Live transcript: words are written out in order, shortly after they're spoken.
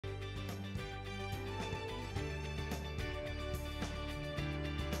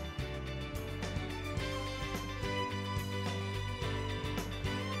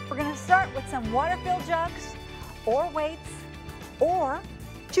We're going to start with some water-filled jugs or weights or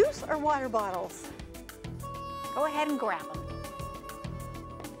juice or water bottles. Go ahead and grab them.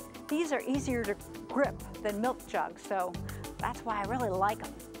 These are easier to grip than milk jugs, so that's why I really like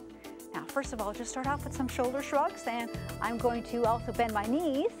them. Now, first of all, just start off with some shoulder shrugs, and I'm going to also bend my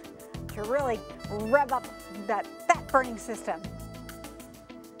knees to really rev up that fat burning system.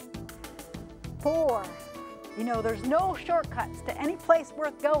 4. You know, there's no shortcuts to any place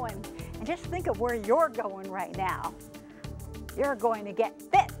worth going, and just think of where you're going right now. You're going to get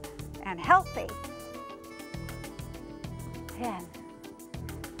fit and healthy. 10.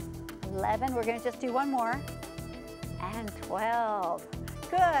 11, we're going to just do one more, and 12.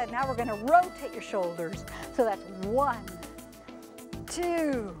 Good, now we're going to rotate your shoulders. So that's 1,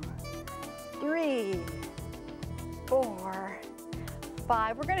 2, 3, 4,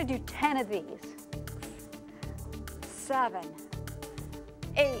 5. We're going to do 10 of these. 7,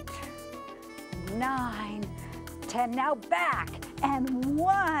 8, 9, 10. Now back, and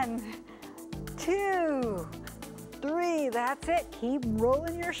 1, 2, 3, that's it. Keep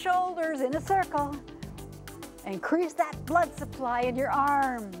rolling your shoulders in a circle. Increase that blood supply in your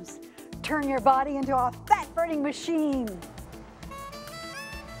arms. Turn your body into a fat-burning machine.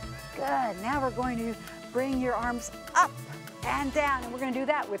 Good, now we're going to bring your arms up and down, and we're going to do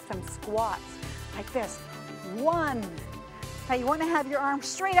that with some squats, like this. 1. Now you want to have your arms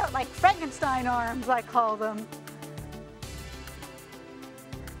straight out like Frankenstein arms, I call them.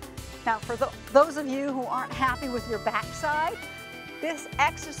 Now, for those of you who aren't happy with your backside, this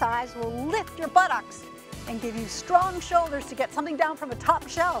exercise will lift your buttocks and give you strong shoulders to get something down from the top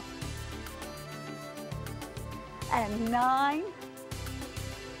shelf. And 9,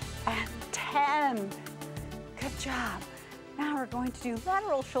 and 10. Good job. Now we're going to do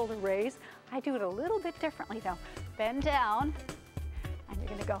lateral shoulder raise. I do it a little bit differently though. Bend down, and you're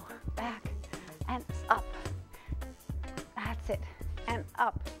going to go back and up. That's it, and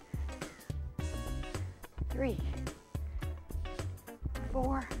up. 3,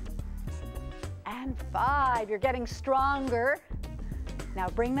 4, and 5. You're getting stronger. Now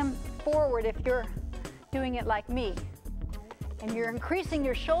bring them forward if you're doing it like me. And you're increasing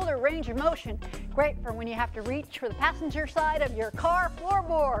your shoulder range of motion. Great for when you have to reach for the passenger side of your car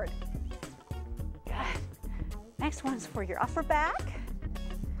floorboard. Good. Next one's for your upper back.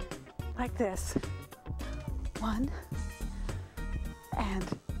 Like this. 1,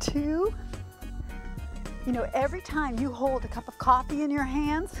 and 2. You know, every time you hold a cup of coffee in your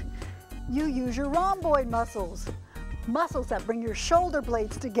hands, you use your rhomboid muscles, muscles that bring your shoulder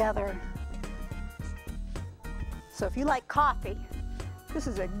blades together. So if you like coffee, this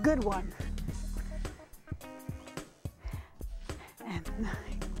is a good one. And 9,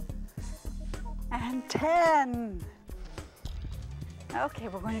 and 10. Okay,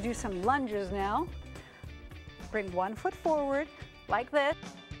 we're going to do some lunges now. Bring one foot forward, like this.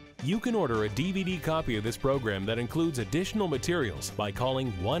 You can order a DVD copy of this program that includes additional materials by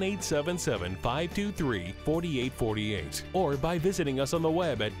calling 1-877-523-4848 or by visiting us on the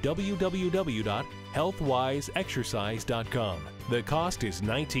web at www.healthwiseexercise.com. The cost is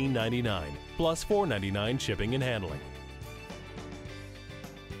 $19.99 plus $4.99 shipping and handling.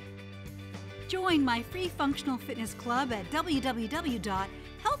 Join my free functional fitness club at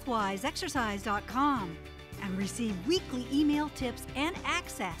www.healthwiseexercise.com and receive weekly email tips and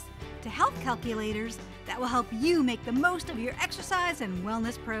access to health calculators that will help you make the most of your exercise and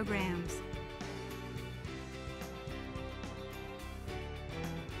wellness programs.